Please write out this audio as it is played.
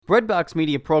Breadbox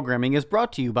Media Programming is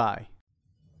brought to you by...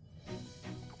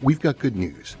 We've got good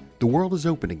news. The world is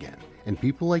open again, and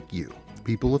people like you,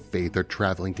 people of faith, are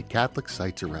traveling to Catholic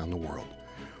sites around the world.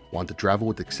 Want to travel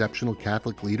with exceptional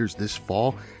Catholic leaders this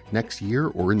fall, next year,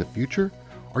 or in the future?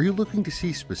 Are you looking to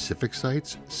see specific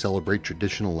sites, celebrate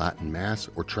traditional Latin Mass,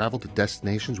 or travel to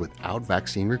destinations without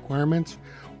vaccine requirements?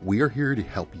 We are here to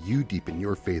help you deepen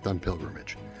your faith on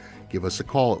pilgrimage. Give us a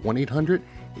call at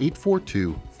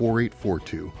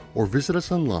 1-800-842-4842 or visit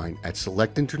us online at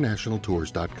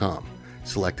selectinternationaltours.com.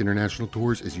 Select International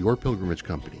Tours is your pilgrimage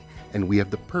company, and we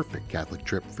have the perfect Catholic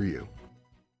trip for you.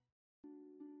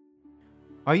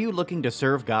 Are you looking to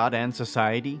serve God and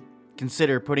society?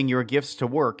 Consider putting your gifts to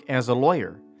work as a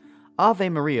lawyer. Ave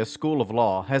Maria School of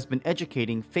Law has been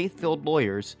educating faith-filled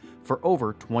lawyers for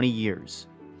over 20 years.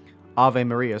 Ave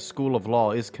Maria School of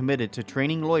Law is committed to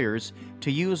training lawyers to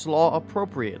use law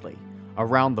appropriately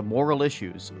around the moral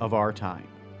issues of our time.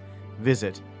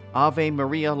 Visit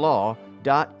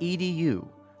avemarialaw.edu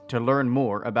to learn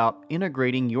more about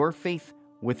integrating your faith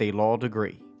with a law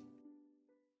degree.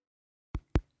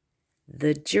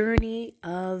 The journey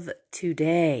of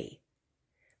today.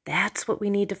 That's what we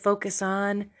need to focus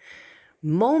on,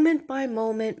 moment by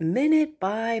moment, minute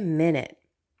by minute.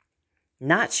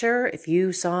 Not sure if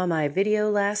you saw my video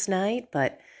last night,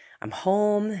 but I'm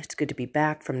home. It's good to be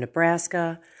back from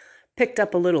Nebraska. Picked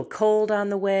up a little cold on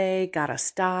the way, got a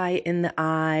sty in the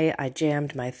eye. I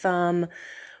jammed my thumb.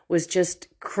 Was just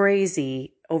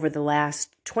crazy over the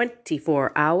last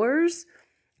 24 hours.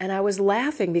 And I was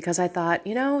laughing because I thought,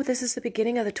 this is the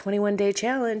beginning of the 21-day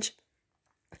challenge.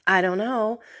 I don't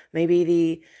know. Maybe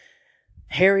the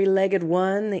hairy-legged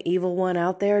one, the evil one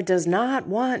out there, does not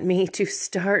want me to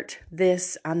start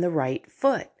this on the right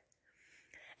foot.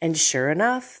 And sure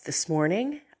enough, this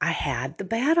morning, I had the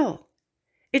battle.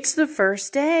 It's the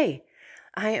first day.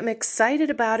 I am excited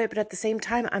about it, but at the same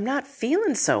time, I'm not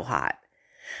feeling so hot.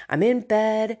 I'm in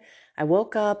bed. I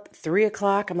woke up 3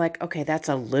 o'clock. I'm like, okay, that's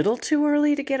a little too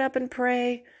early to get up and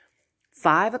pray.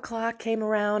 5 o'clock came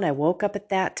around. I woke up at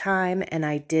that time, and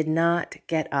I did not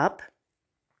get up.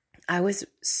 I was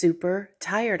super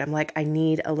tired. I'm like, I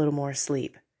need a little more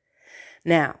sleep.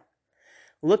 Now,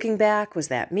 looking back, was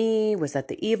that me? Was that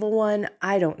the evil one?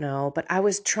 I don't know, but I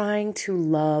was trying to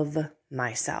love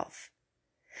myself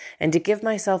and to give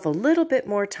myself a little bit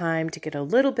more time to get a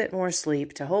little bit more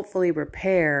sleep to hopefully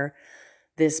repair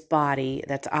this body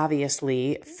that's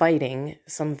obviously fighting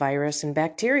some virus and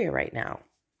bacteria right now.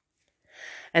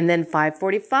 And then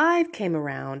 5:45 came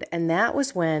around, and that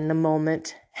was when the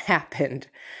moment happened.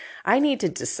 I need to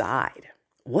decide,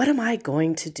 what am I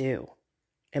going to do?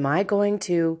 Am I going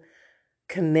to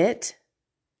commit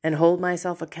and hold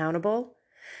myself accountable?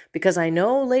 Because I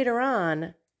know later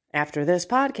on, after this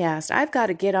podcast, I've got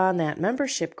to get on that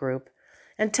membership group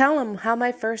and tell them how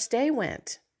my first day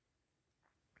went.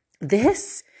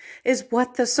 This is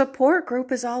what the support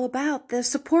group is all about. The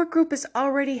support group is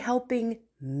already helping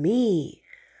me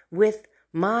with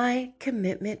my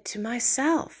commitment to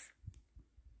myself.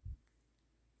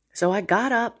 So I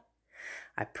got up,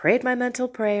 I prayed my mental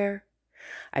prayer,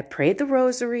 I prayed the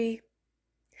rosary,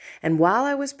 and while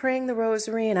I was praying the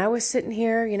rosary and I was sitting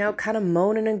here, kind of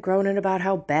moaning and groaning about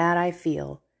how bad I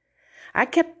feel, I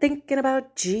kept thinking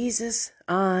about Jesus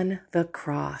on the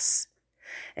cross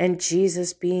and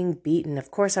Jesus being beaten. Of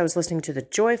course, I was listening to the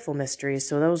joyful mysteries,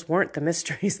 so those weren't the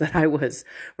mysteries that I was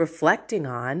reflecting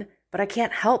on, but I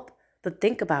can't help but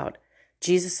think about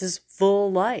Jesus's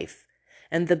full life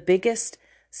and the biggest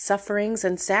sufferings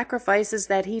and sacrifices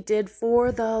that he did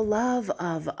for the love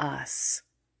of us.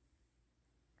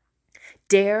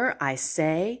 Dare I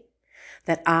say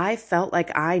that I felt like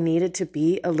I needed to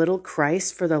be a little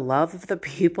Christ for the love of the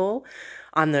people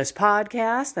on this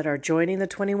podcast that are joining the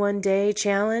 21-day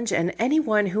challenge, and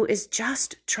anyone who is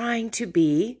just trying to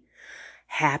be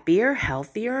happier,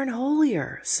 healthier, and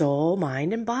holier, soul,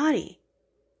 mind, and body.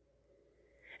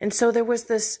 And so there was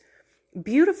this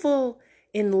beautiful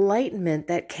enlightenment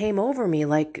that came over me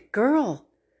like, girl,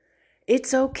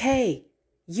 it's okay.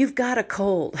 You've got a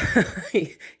cold.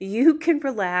 You can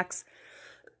relax.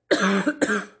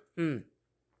 Uh-oh,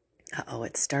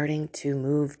 it's starting to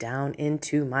move down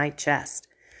into my chest.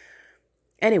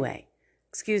 Anyway,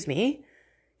 excuse me.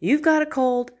 You've got a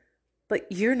cold,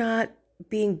 but you're not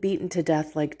being beaten to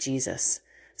death like Jesus.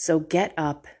 So get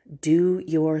up, do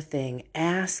your thing.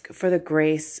 Ask for the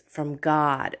grace from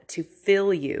God to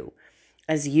fill you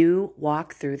as you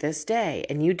walk through this day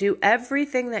and you do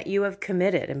everything that you have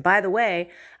committed. And by the way,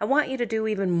 I want you to do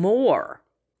even more.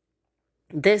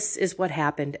 This is what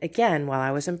happened again while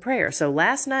I was in prayer. So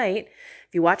last night,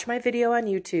 if you watch my video on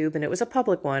YouTube, and it was a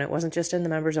public one, it wasn't just in the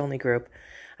members only group,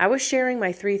 I was sharing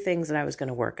my 3 things that I was going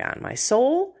to work on. My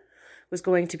soul was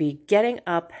going to be getting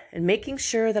up and making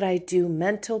sure that I do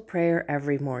mental prayer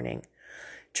every morning.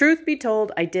 Truth be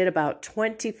told, I did about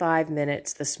 25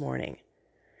 minutes this morning.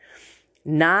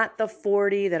 Not the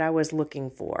 40 that I was looking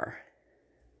for.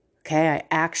 Okay, I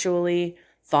actually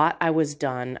thought I was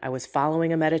done. I was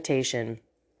following a meditation,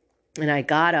 and I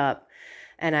got up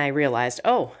and I realized,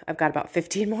 oh, I've got about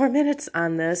 15 more minutes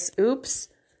on this. Oops.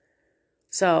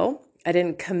 So I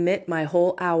didn't commit my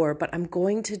whole hour, but I'm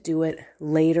going to do it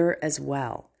later as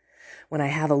well. When I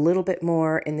have a little bit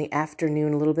more in the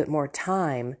afternoon, a little bit more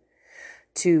time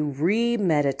to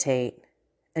re-meditate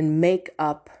and make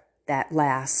up that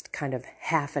last kind of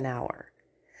half an hour.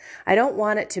 I don't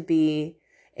want it to be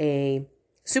a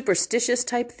superstitious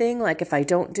type thing, like if I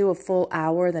don't do a full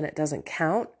hour, then it doesn't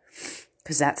count,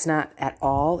 because that's not at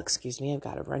all, excuse me, I've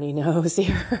got a runny nose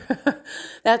here.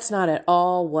 That's not at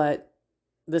all what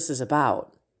this is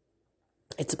about.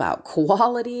 It's about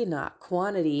quality, not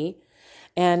quantity,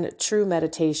 and true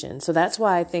meditation. So that's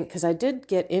why I think, because I did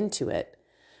get into it,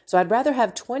 so I'd rather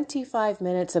have 25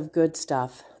 minutes of good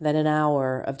stuff than an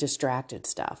hour of distracted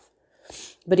stuff.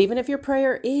 But even if your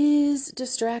prayer is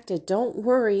distracted, don't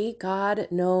worry. God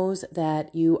knows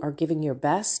that you are giving your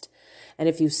best. And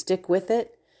if you stick with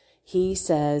it, He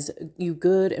says, you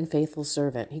good and faithful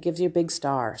servant. He gives you a big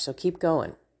star. So keep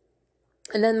going.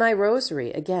 And then my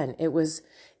rosary, again, it was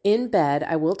in bed.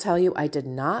 I will tell you, I did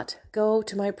not go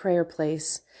to my prayer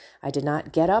place. I did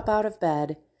not get up out of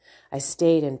bed. I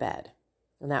stayed in bed.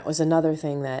 And that was another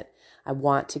thing that I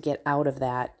want to get out of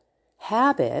that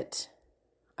habit.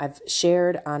 I've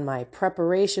shared on my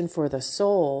preparation for the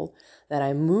soul that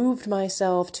I moved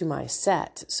myself to my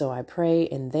set. So I pray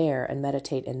in there and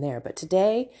meditate in there. But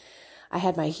today I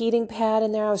had my heating pad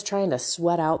in there. I was trying to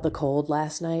sweat out the cold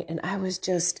last night, and I was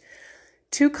just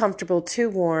too comfortable, too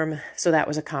warm. So that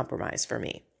was a compromise for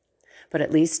me. But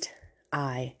at least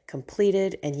I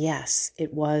completed. And yes,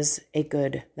 it was a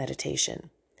good meditation.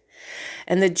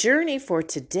 And the journey for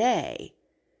today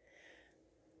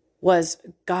was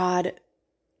God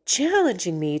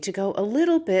challenging me to go a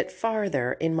little bit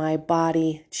farther in my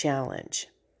body challenge.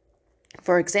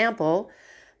 For example,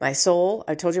 my soul,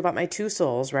 I told you about my 2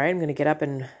 souls, right? I'm going to get up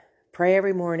and pray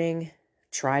every morning,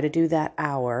 try to do that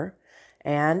hour,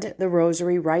 and the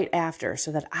rosary right after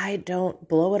so that I don't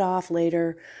blow it off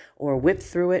later or whip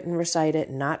through it and recite it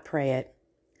and not pray it.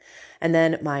 And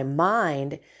then my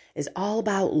mind is all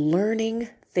about learning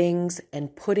things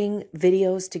and putting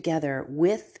videos together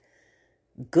with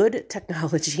good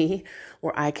technology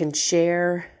where I can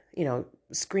share,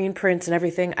 screen prints and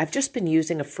everything. I've just been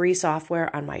using a free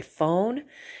software on my phone,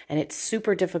 and it's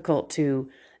super difficult to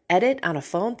edit on a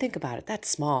phone. Think about it. That's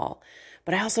small.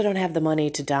 But I also don't have the money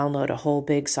to download a whole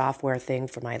big software thing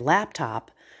for my laptop,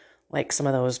 like some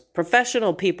of those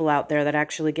professional people out there that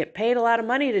actually get paid a lot of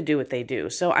money to do what they do.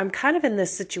 So I'm kind of in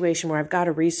this situation where I've got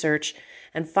to research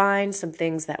and find some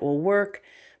things that will work,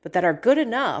 but that are good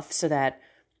enough so that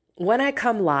when I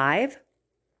come live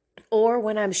or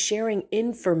when I'm sharing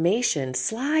information,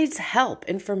 slides help.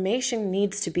 Information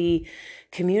needs to be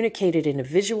communicated in a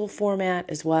visual format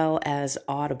as well as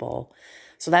audible.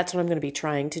 So that's what I'm going to be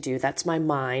trying to do. That's my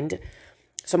mind.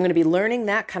 So I'm going to be learning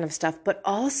that kind of stuff, but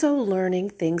also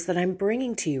learning things that I'm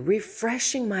bringing to you,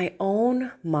 refreshing my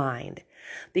own mind.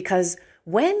 Because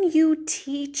when you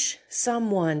teach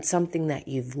someone something that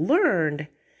you've learned,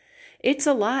 it's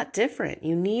a lot different.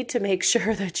 You need to make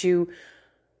sure that you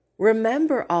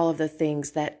remember all of the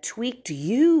things that tweaked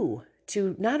you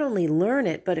to not only learn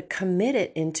it, but commit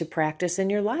it into practice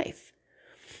in your life.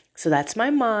 So that's my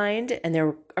mind, and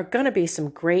there are going to be some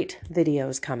great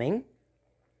videos coming.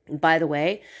 By the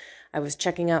way, I was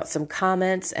checking out some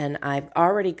comments, and I've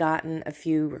already gotten a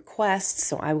few requests,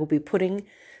 so I will be putting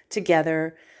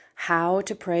together how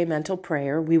to pray mental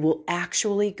prayer. We will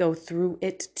actually go through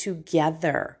it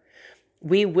together.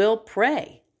 We will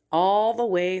pray all the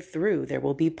way through. There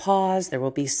will be pause, there will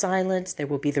be silence, there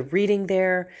will be the reading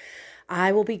there.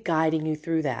 I will be guiding you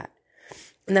through that.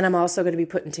 And then I'm also going to be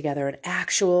putting together an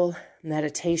actual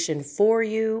meditation for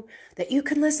you that you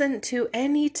can listen to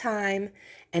anytime.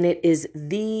 And it is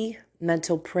the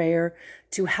mental prayer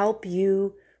to help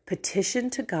you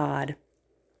petition to God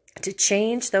to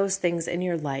change those things in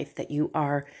your life that you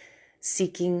are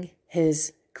seeking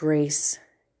His grace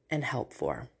and help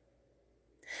for.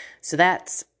 So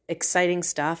that's exciting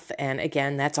stuff. And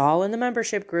again, that's all in the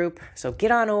membership group. So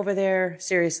get on over there.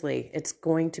 Seriously, it's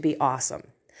going to be awesome.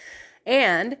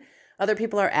 And other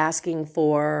people are asking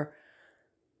for,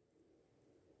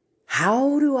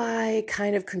 how do I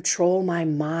kind of control my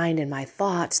mind and my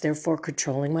thoughts, therefore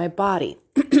controlling my body?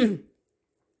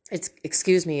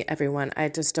 Excuse me, everyone. I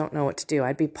just don't know what to do.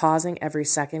 I'd be pausing every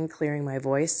second, clearing my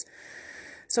voice.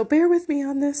 So bear with me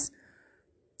on this.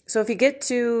 So if you get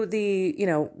to the,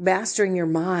 mastering your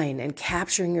mind and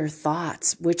capturing your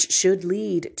thoughts, which should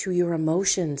lead to your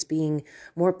emotions being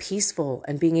more peaceful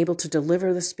and being able to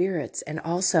deliver the spirits, and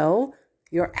also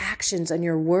your actions and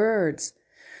your words.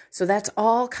 So that's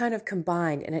all kind of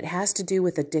combined, and it has to do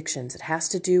with addictions. It has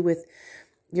to do with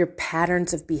your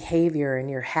patterns of behavior and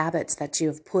your habits that you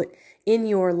have put in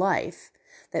your life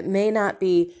that may not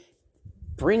be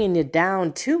bringing you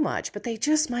down too much, but they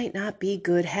just might not be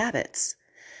good habits.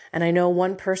 And I know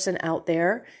one person out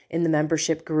there in the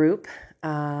membership group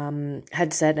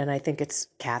had said, and I think it's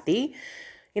Kathy,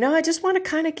 I just want to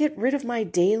kind of get rid of my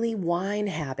daily wine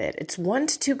habit. It's 1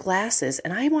 to 2 glasses.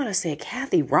 And I want to say,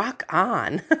 Kathy, rock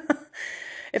on.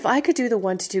 If I could do the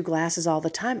 1 to 2 glasses all the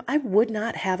time, I would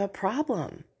not have a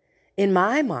problem in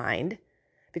my mind,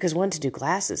 because 1 to 2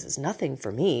 glasses is nothing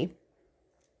for me.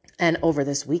 And over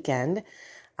this weekend,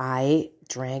 I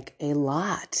drank a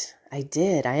lot. I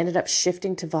did. I ended up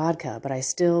shifting to vodka, but I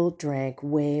still drank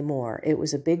way more. It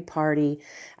was a big party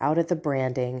out at the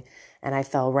branding, and I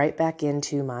fell right back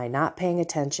into my not paying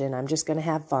attention. I'm just going to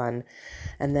have fun.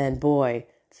 And then, boy,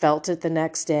 felt it the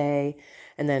next day,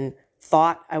 and then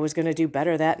thought I was going to do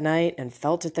better that night and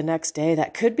felt it the next day.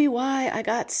 That could be why I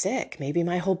got sick. Maybe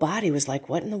my whole body was like,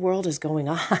 what in the world is going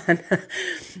on?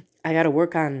 I got to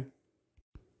work on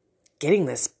getting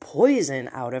this poison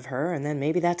out of her, and then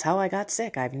maybe that's how I got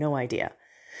sick. I have no idea.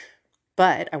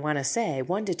 But I want to say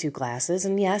 1 to 2 glasses,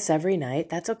 and yes, every night,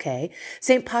 that's okay.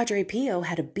 St. Padre Pio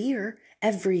had a beer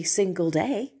every single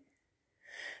day.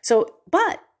 So,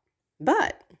 but,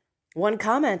 one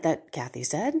comment that Kathy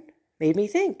said made me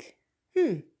think,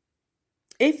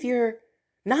 if you're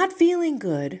not feeling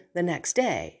good the next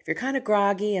day, if you're kind of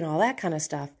groggy and all that kind of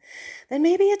stuff, then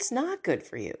maybe it's not good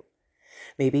for you.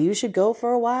 Maybe you should go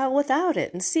for a while without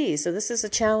it and see. So this is a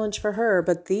challenge for her,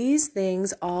 but these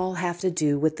things all have to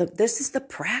do with this is the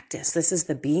practice. This is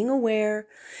the being aware.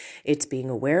 It's being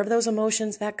aware of those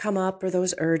emotions that come up or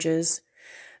those urges,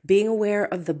 being aware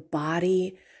of the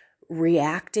body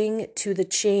reacting to the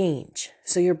change.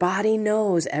 So your body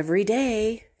knows every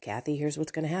day, Kathy, here's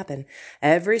what's going to happen.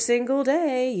 Every single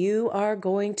day, you are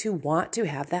going to want to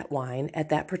have that wine at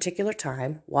that particular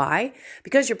time. Why?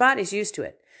 Because your body's used to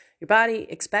it. Your body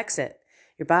expects it.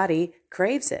 Your body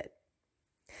craves it.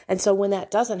 And so when that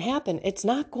doesn't happen, it's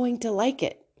not going to like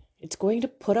it. It's going to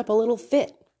put up a little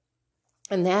fit.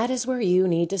 And that is where you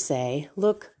need to say,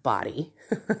 look, body,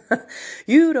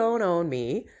 you don't own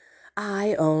me.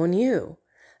 I own you.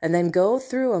 And then go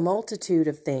through a multitude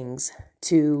of things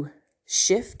to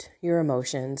shift your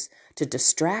emotions, to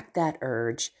distract that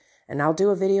urge. And I'll do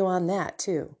a video on that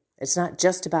too. It's not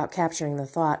just about capturing the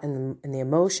thought and the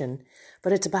emotion,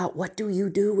 but it's about what do you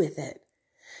do with it?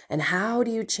 And how do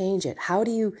you change it? How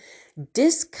do you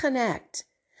disconnect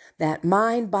that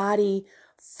mind-body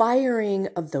firing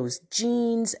of those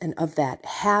genes and of that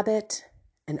habit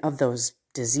and of those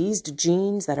diseased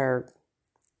genes that are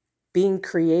being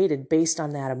created based on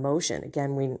that emotion?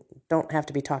 Again, we don't have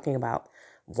to be talking about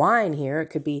wine here. It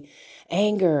could be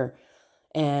anger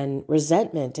and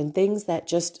resentment and things that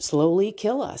just slowly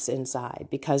kill us inside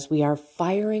because we are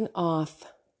firing off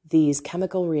these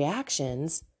chemical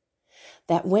reactions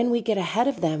that when we get ahead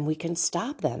of them, we can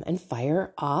stop them and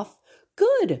fire off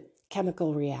good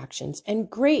chemical reactions and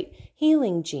great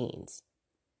healing genes.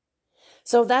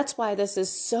 So that's why this is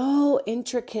so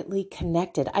intricately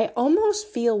connected. I almost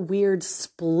feel weird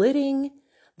splitting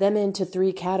them into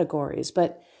 3 categories,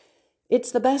 but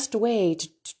it's the best way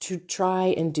to try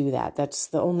and do that. That's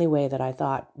the only way that I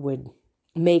thought would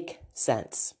make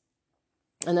sense.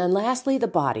 And then lastly, the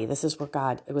body. This is where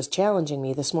God was challenging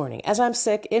me this morning. As I'm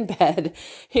sick in bed,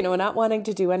 not wanting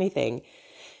to do anything,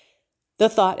 the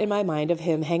thought in my mind of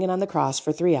him hanging on the cross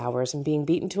for 3 hours and being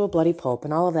beaten to a bloody pulp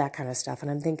and all of that kind of stuff. And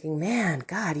I'm thinking, man,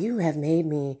 God, you have made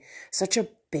me such a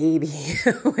baby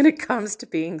when it comes to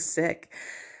being sick.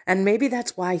 And maybe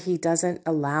that's why he doesn't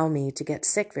allow me to get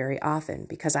sick very often,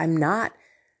 because I'm not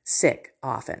sick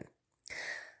often.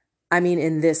 I mean,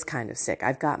 in this kind of sick.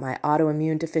 I've got my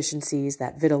autoimmune deficiencies,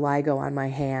 that vitiligo on my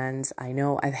hands. I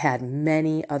know I've had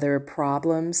many other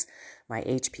problems, my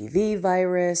HPV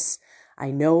virus. I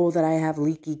know that I have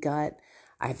leaky gut.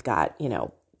 I've got,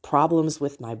 problems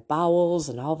with my bowels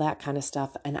and all that kind of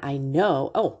stuff. And I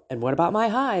know, and what about my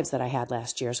hives that I had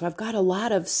last year? So I've got a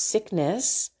lot of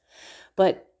sickness,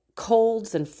 but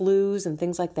colds and flus and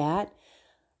things like that,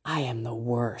 I am the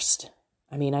worst.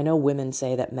 I mean, I know women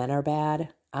say that men are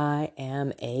bad. I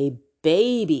am a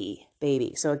baby.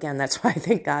 So again, that's why I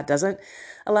think God doesn't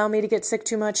allow me to get sick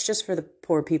too much, just for the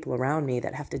poor people around me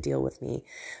that have to deal with me.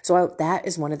 So that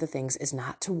is one of the things, is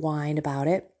not to whine about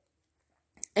it.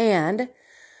 And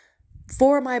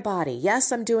for my body,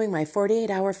 yes, I'm doing my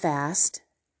 48-hour fast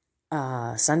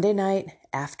Sunday night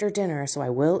after dinner. So I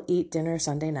will eat dinner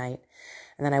Sunday night.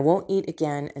 And then I won't eat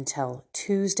again until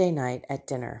Tuesday night at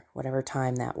dinner, whatever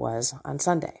time that was on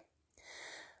Sunday.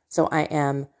 So I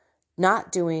am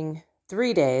not doing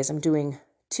 3 days. I'm doing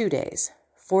 2 days,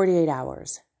 48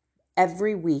 hours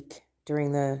every week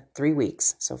during the 3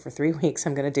 weeks. So for 3 weeks,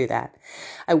 I'm going to do that.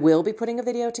 I will be putting a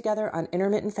video together on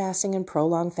intermittent fasting and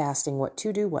prolonged fasting, what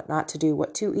to do, what not to do,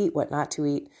 what to eat, what not to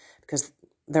eat, because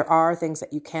there are things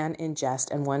that you can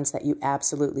ingest and ones that you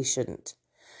absolutely shouldn't.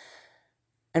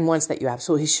 And ones that you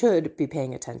absolutely should be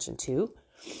paying attention to.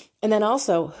 And then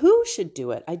also, who should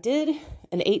do it? I did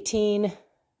an 18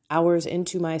 hours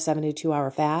into my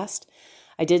 72-hour fast.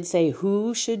 I did say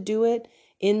who should do it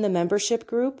in the membership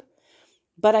group.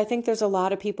 But I think there's a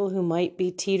lot of people who might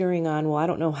be teetering on, well, I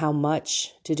don't know how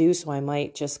much to do, so I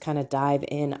might just kind of dive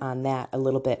in on that a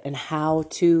little bit, and how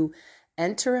to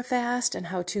enter a fast and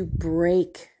how to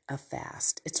break a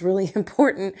fast. It's really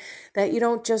important that you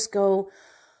don't just go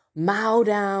mow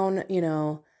down,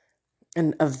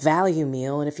 a value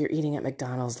meal. And if you're eating at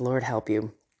McDonald's, Lord help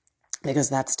you, because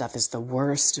that stuff is the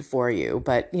worst for you.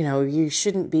 But, you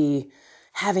shouldn't be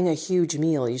having a huge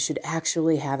meal. You should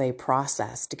actually have a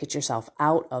process to get yourself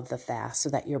out of the fast so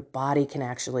that your body can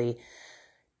actually,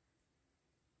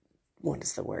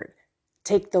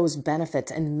 take those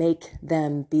benefits and make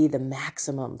them be the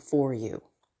maximum for you.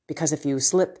 Because if you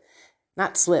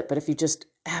if you just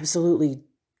absolutely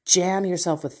jam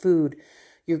yourself with food,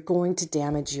 you're going to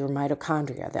damage your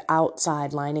mitochondria, the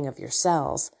outside lining of your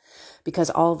cells,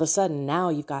 because all of a sudden now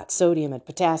you've got sodium and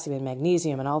potassium and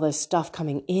magnesium and all this stuff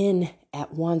coming in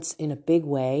at once in a big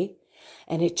way,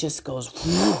 and it just goes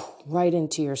right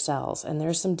into your cells, and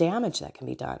there's some damage that can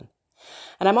be done.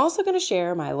 And I'm also going to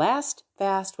share my last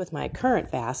fast with my current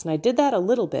fast, and I did that a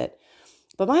little bit,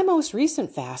 but my most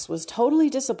recent fast was totally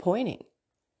disappointing.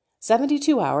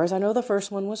 72 hours, I know the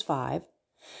first one was 5,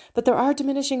 but there are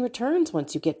diminishing returns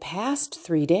once you get past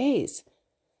 3 days.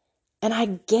 And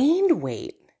I gained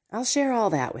weight. I'll share all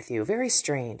that with you. Very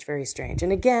strange, very strange.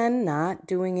 And again, not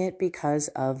doing it because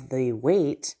of the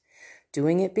weight,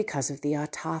 doing it because of the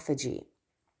autophagy,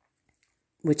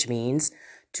 which means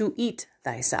to eat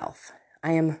thyself.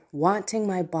 I am wanting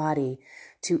my body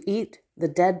to eat the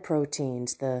dead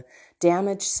proteins, the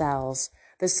damaged cells,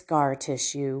 the scar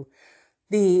tissue,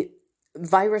 the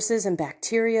viruses and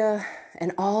bacteria,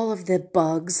 and all of the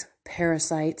bugs,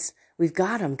 parasites. We've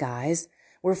got them, guys.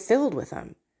 We're filled with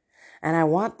them. And I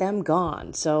want them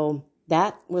gone. So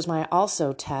that was my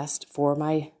also test for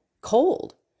my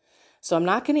cold. So I'm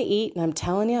not going to eat, and I'm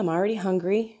telling you, I'm already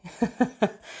hungry.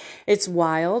 It's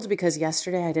wild because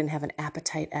yesterday I didn't have an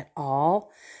appetite at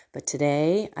all. But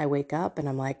today I wake up and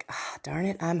I'm like, darn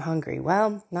it, I'm hungry.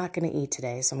 Well, not going to eat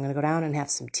today. So I'm going to go down and have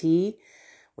some tea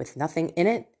with nothing in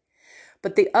it.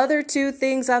 But the other 2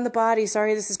 things on the body,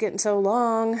 sorry, this is getting so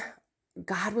long.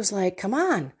 God was like, come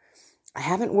on. I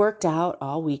haven't worked out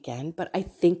all weekend, but I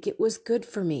think it was good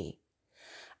for me.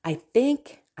 I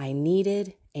think I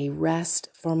needed a rest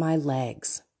for my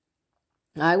legs.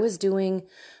 I was doing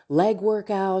leg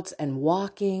workouts and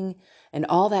walking and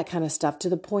all that kind of stuff to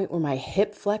the point where my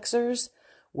hip flexors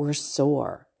were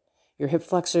sore. Your hip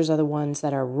flexors are the ones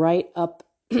that are right up,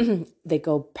 they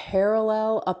go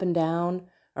parallel up and down,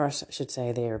 or I should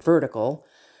say they are vertical,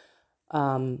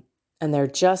 and they're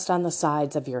just on the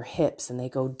sides of your hips, and they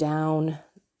go down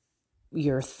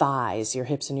your thighs, your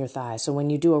hips and your thighs. So when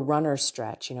you do a runner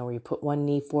stretch, where you put one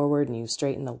knee forward and you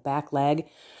straighten the back leg,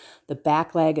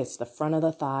 it's the front of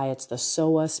the thigh, it's the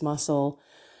psoas muscle.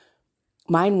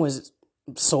 Mine was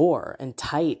sore and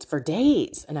tight for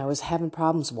days, and I was having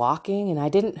problems walking, and I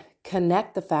didn't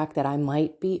connect the fact that I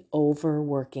might be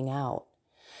overworking out.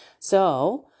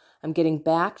 So I'm getting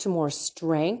back to more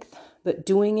strength, but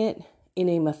doing it in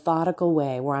a methodical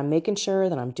way where I'm making sure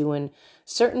that I'm doing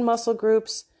certain muscle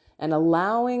groups and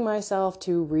allowing myself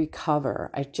to recover.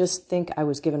 I just think I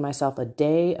was giving myself a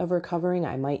day of recovering.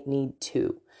 I might need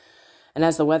 2. And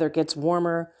as the weather gets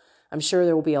warmer, I'm sure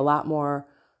there will be a lot more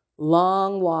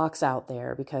long walks out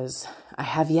there, because I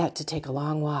have yet to take a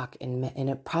long walk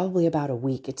in probably about a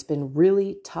week. It's been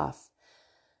really tough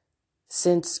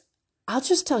since, I'll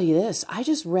just tell you this, I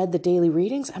just read the daily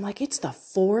readings. I'm like, it's the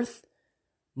 4th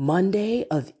Monday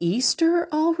of Easter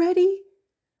already?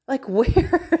 Like,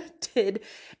 where did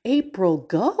April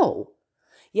go?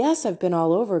 Yes, I've been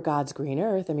all over God's green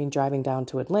earth. I mean, driving down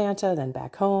to Atlanta, then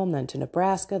back home, then to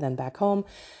Nebraska, then back home.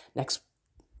 Next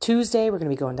Tuesday, we're going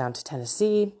to be going down to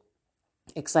Tennessee.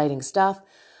 Exciting stuff.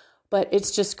 But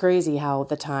it's just crazy how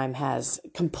the time has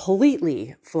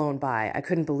completely flown by. I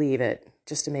couldn't believe it.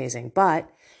 Just amazing. But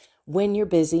when you're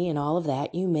busy and all of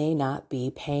that, you may not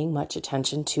be paying much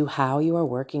attention to how you are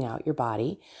working out your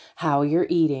body, how you're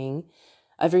eating.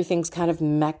 Everything's kind of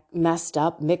messed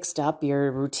up, mixed up. Your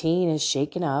routine is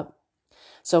shaken up.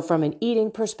 So from an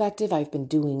eating perspective, I've been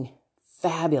doing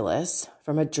fabulous.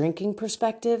 From a drinking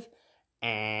perspective,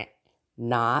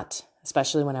 not,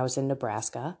 especially when I was in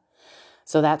Nebraska.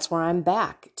 So that's where I'm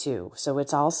back to. So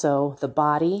it's also the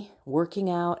body working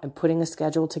out and putting a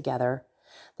schedule together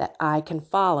that I can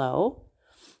follow.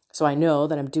 So I know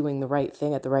that I'm doing the right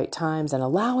thing at the right times and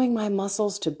allowing my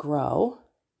muscles to grow.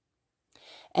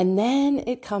 And then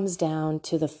it comes down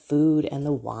to the food and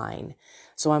the wine.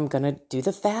 So I'm going to do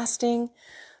the fasting,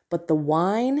 but the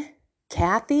wine,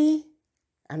 Kathy,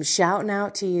 I'm shouting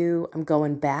out to you. I'm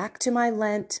going back to my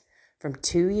Lent from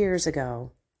 2 years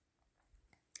ago.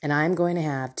 And I'm going to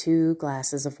have 2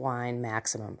 glasses of wine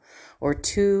maximum, or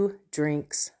 2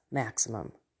 drinks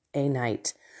maximum a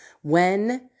night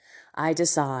when I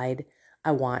decide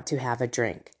I want to have a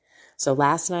drink. So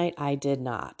last night I did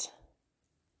not.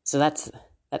 So that's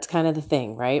kind of the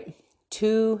thing, right?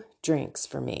 2 drinks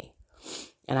for me.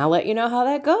 And I'll let you know how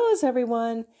that goes,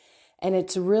 everyone. And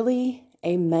it's really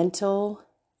a mental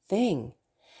thing.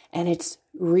 And it's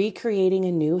recreating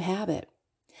a new habit.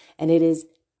 And it is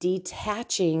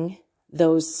detaching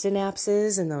those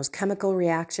synapses and those chemical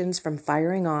reactions from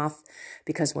firing off,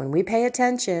 because when we pay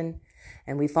attention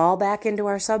and we fall back into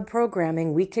our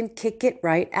sub-programming, we can kick it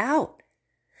right out.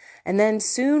 And then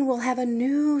soon we'll have a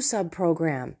new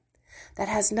sub-program that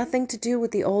has nothing to do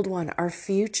with the old one. Our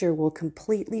future will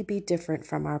completely be different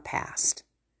from our past.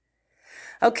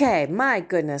 Okay, my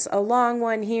goodness, a long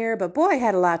one here, but boy, I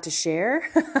had a lot to share.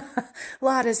 A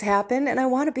lot has happened, and I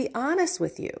want to be honest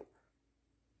with you.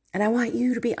 And I want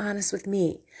you to be honest with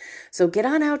me. So get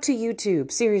on out to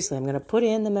YouTube. Seriously, I'm going to put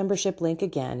in the membership link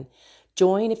again.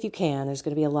 Join if you can. There's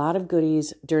going to be a lot of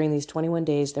goodies during these 21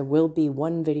 days. There will be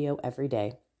 1 video every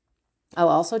day. I'll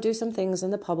also do some things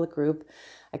in the public group.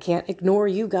 I can't ignore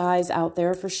you guys out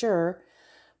there for sure.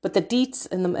 But the deets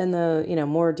and the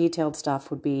more detailed stuff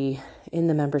would be in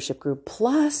the membership group.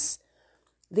 Plus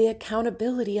the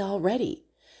accountability already.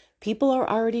 People are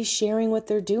already sharing what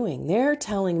they're doing. They're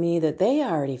telling me that they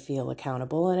already feel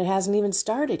accountable and it hasn't even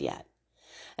started yet.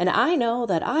 And I know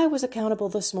that I was accountable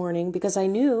this morning because I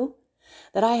knew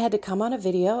that I had to come on a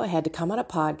video, I had to come on a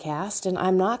podcast, and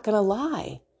I'm not going to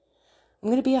lie. I'm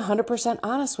going to be 100%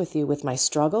 honest with you with my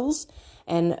struggles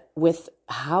and with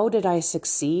how did I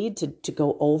succeed to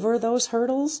go over those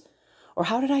hurdles, or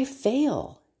how did I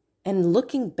fail? And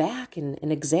looking back and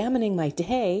examining my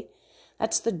day,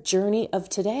 that's the journey of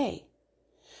today.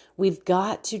 We've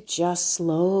got to just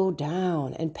slow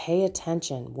down and pay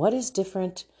attention. What is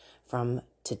different from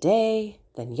today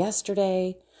than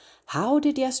yesterday? How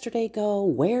did yesterday go?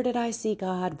 Where did I see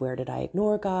God? Where did I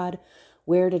ignore God?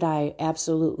 Where did I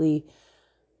absolutely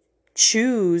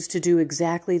choose to do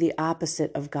exactly the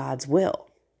opposite of God's will?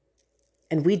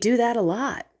 And we do that a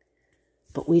lot,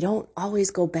 but we don't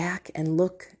always go back and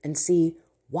look and see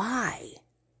why.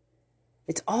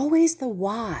 It's always the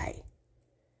why.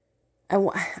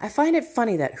 I find it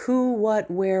funny that who, what,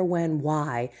 where, when,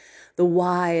 why. The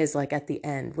why is like at the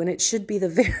end, when it should be the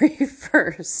very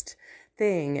first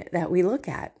thing that we look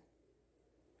at.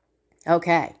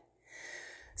 Okay,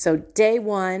 so day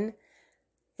 1,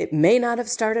 it may not have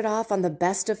started off on the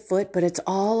best of foot, but it's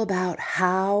all about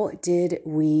how did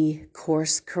we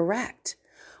course correct?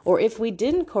 Or if we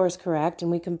didn't course correct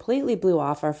and we completely blew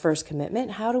off our first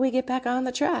commitment, how do we get back on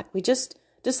the track? We just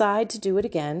decide to do it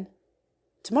again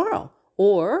tomorrow,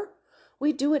 or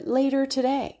we do it later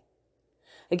today.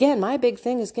 Again, my big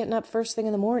thing is getting up first thing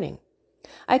in the morning.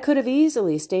 I could have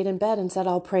easily stayed in bed and said,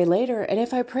 I'll pray later. And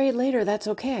if I prayed later, that's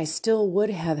okay. I still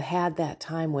would have had that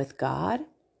time with God,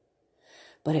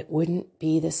 but it wouldn't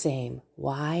be the same.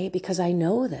 Why? Because I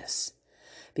know this.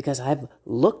 Because I've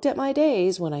looked at my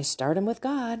days when I start them with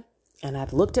God, and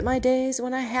I've looked at my days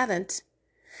when I haven't,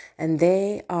 and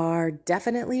they are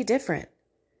definitely different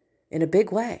in a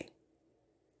big way.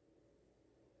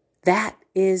 That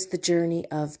is the journey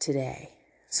of today.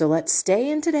 So let's stay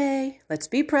in today. Let's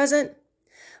be present.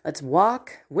 Let's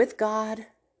walk with God.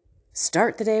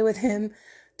 Start the day with Him.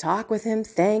 Talk with Him.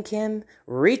 Thank Him.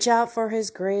 Reach out for His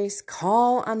grace.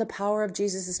 Call on the power of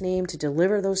Jesus' name to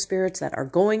deliver those spirits that are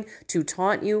going to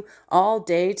taunt you all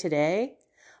day today.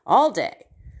 All day.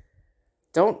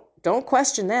 Don't Don't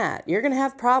question that. You're going to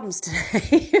have problems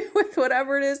today with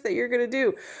whatever it is that you're going to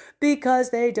do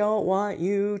because they don't want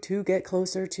you to get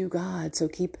closer to God. So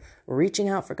keep reaching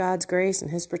out for God's grace and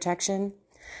His protection.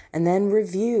 And then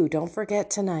review. Don't forget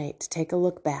tonight to take a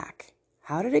look back.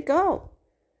 How did it go?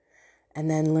 And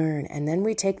then learn. And then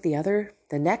we take the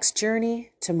next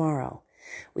journey tomorrow.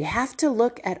 We have to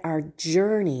look at our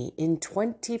journey in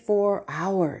 24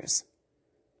 hours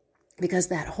because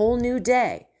that whole new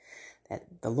day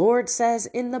that the Lord says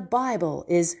in the Bible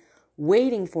is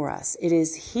waiting for us. It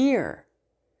is here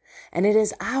and it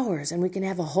is ours, and we can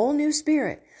have a whole new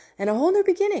spirit and a whole new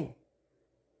beginning.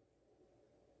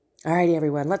 All righty,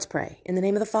 everyone, let's pray. In the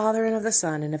name of the Father and of the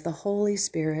Son and of the Holy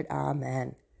Spirit,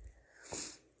 amen.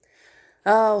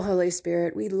 Oh, Holy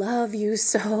Spirit, we love you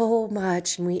so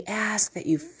much, and we ask that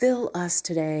you fill us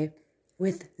today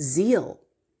with zeal,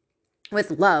 with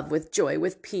love, with joy,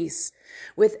 with peace,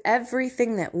 with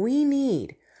everything that we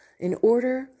need in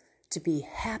order to be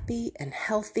happy and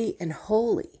healthy and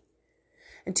holy,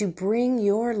 and to bring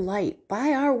your light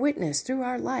by our witness through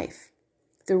our life,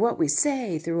 through what we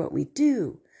say, through what we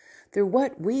do, through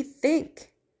what we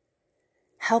think.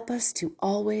 Help us to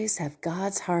always have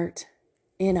God's heart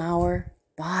in our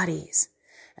bodies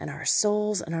and our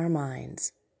souls and our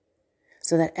minds,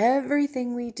 so that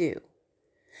everything we do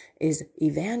is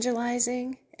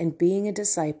evangelizing and being a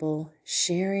disciple,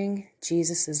 sharing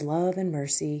Jesus' love and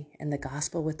mercy and the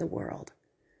gospel with the world.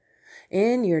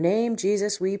 In your name,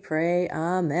 Jesus, we pray.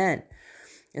 Amen.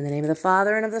 In the name of the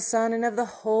Father and of the Son and of the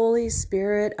Holy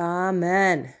Spirit.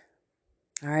 Amen.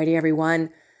 All righty, everyone.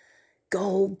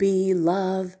 Go be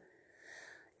love.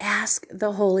 Ask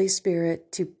the Holy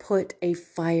Spirit to put a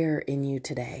fire in you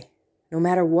today. No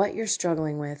matter what you're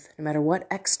struggling with, no matter what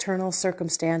external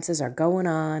circumstances are going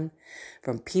on,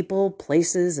 from people,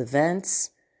 places, events,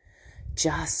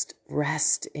 just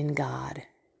rest in God.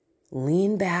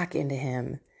 Lean back into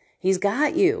Him. He's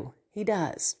got you. He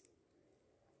does.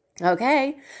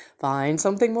 Okay, find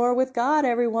something more with God,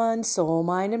 everyone, soul,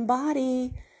 mind, and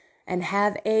body, and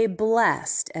have a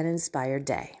blessed and inspired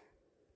day.